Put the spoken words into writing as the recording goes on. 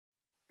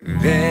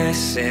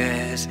This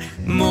is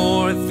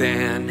more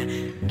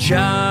than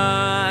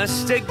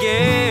just a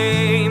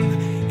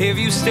game. If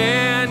you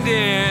stand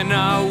in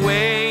our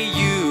way,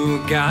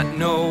 you got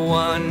no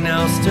one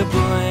else to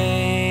blame.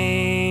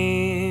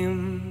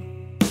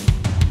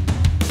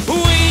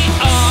 We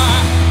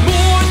are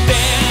more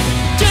than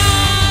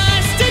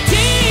just a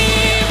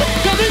team.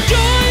 Come and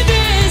join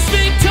this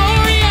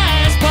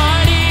victorious party.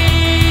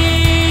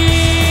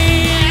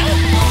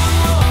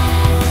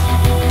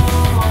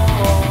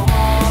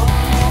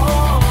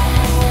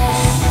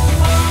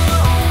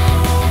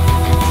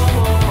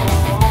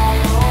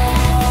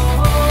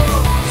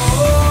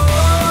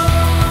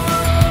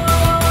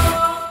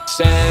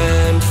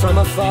 Stand from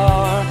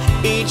afar,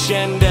 each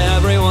and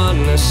everyone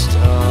a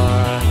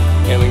star,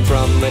 hailing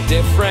from a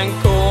different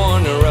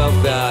corner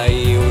of the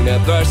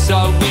universe.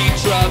 So we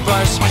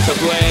traverse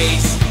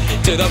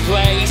to the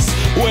place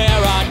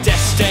where our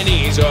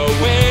destinies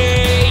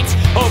await,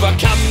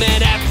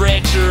 overcoming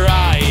every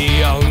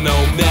trial, no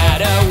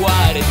matter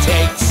what it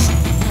takes.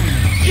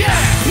 Yeah!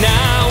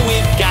 Now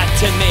we've got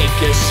to make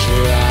a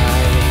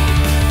stride,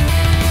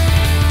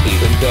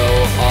 even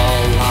though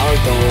all our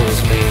goals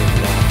may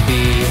not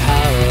be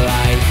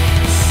alike.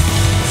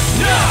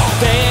 No!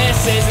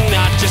 This is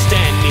not just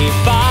any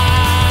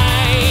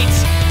fight,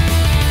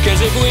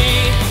 'cause if we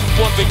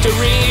want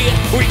victory,